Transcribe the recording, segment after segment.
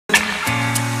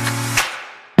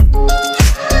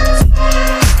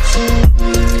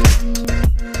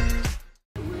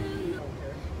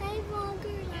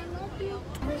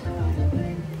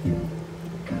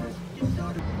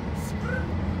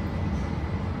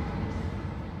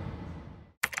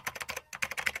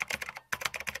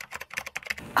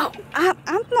Oh,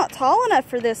 I'm not tall enough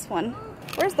for this one.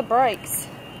 Where's the brakes?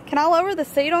 Can I lower the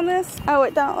seat on this? Oh,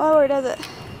 it don't lower, does it?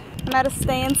 I'm at a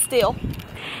standstill.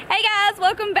 Hey guys,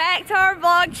 welcome back to our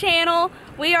vlog channel.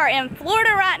 We are in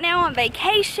Florida right now on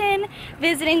vacation,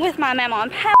 visiting with my mama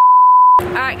and papa.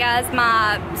 Alright guys,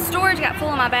 my storage got full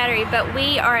of my battery, but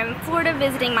we are in Florida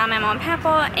visiting my mama and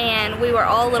papa, and we were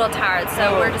all a little tired,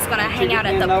 so we're just gonna hang out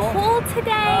at the pool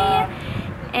today.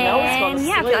 And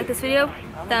yeah, if you like this video,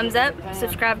 thumbs up,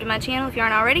 subscribe to my channel if you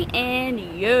aren't already, and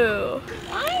yo.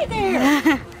 Hi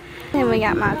there. Then we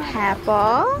got my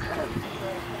papa.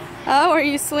 Oh, are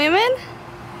you swimming?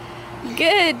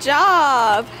 Good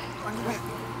job.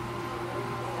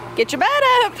 Get your butt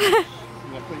up. You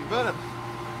gotta put your butt up.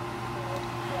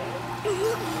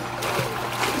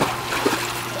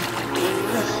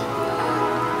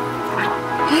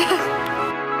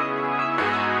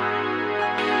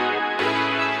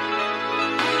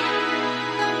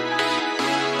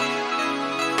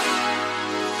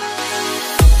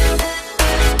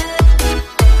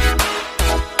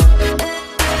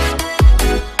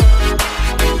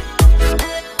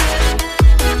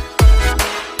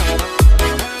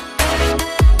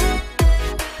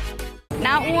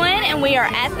 We are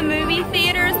at the movie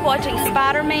theaters watching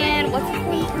Spider-Man. What's it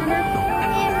called?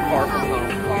 Far From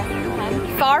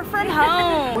Home. Far From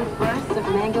Home. With bursts of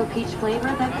mango peach flavor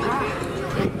that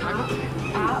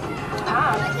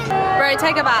pop. Bro,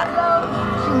 take a bite.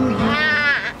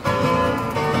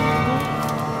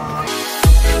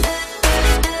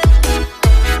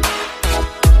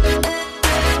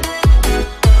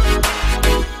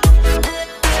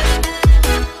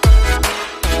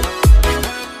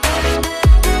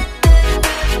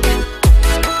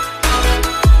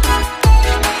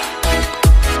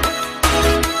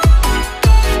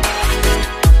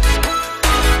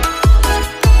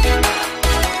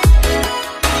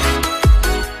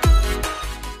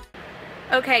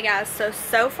 Okay guys,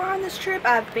 so far on this trip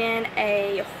I've been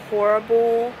a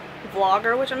horrible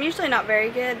vlogger, which I'm usually not very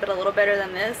good, but a little better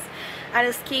than this. I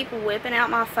just keep whipping out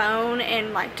my phone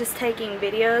and like just taking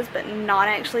videos but not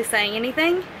actually saying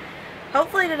anything.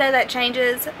 Hopefully today that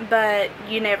changes, but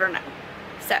you never know.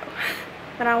 So,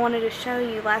 but I wanted to show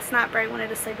you, last night Bray wanted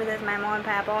to sleep with his mama and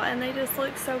papa and they just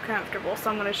look so comfortable, so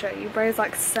I'm going to show you. Bray's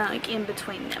like sunk in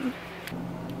between them.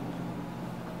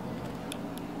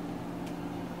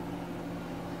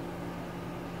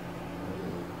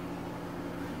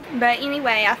 But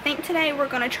anyway, I think today we're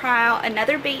going to try out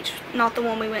another beach, not the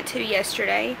one we went to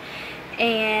yesterday.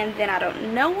 And then I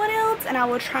don't know what else, and I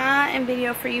will try and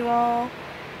video for you all,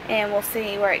 and we'll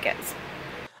see where it goes.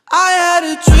 I had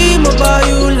a dream about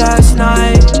you last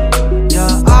night.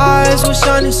 Your eyes were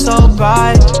shining so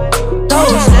bright.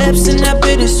 Those lips and that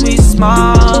bittersweet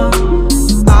smile.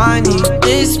 I need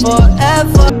this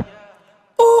forever.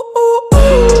 Ooh, ooh,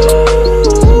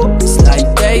 ooh. It's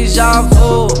like deja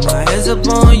vu. My hands up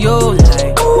on you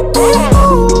like ooh, ooh,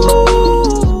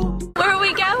 ooh. Where are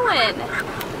we going?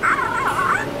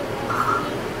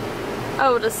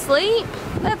 Oh, to sleep?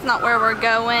 That's not where we're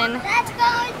going.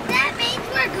 That means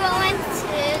we're going to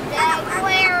the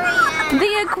aquarium.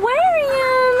 The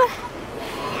aquarium!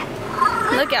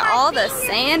 Look at all the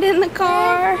sand in the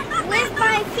car. With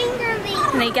my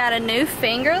fingerling. And he got a new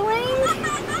fingerling?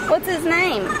 What's his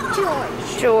name?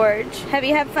 George. George. Have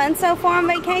you had fun so far on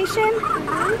vacation?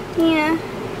 Mm-hmm. Yeah.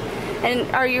 And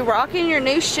are you rocking your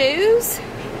new shoes?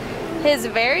 His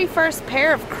very first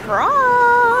pair of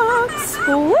Crocs.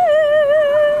 Woo!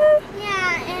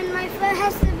 Yeah, and my foot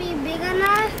has to be big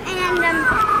enough. And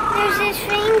there's this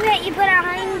thing that you put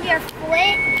behind your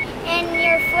foot, and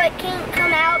your foot can't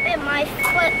come out, but my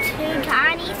foot's too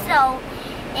tiny, so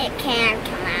it can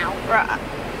come out. Right.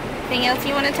 Anything else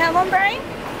you want to tell them, Bray?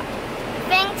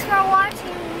 Thanks for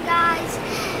watching, guys.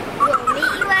 We'll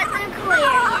meet you at the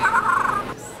aquarium.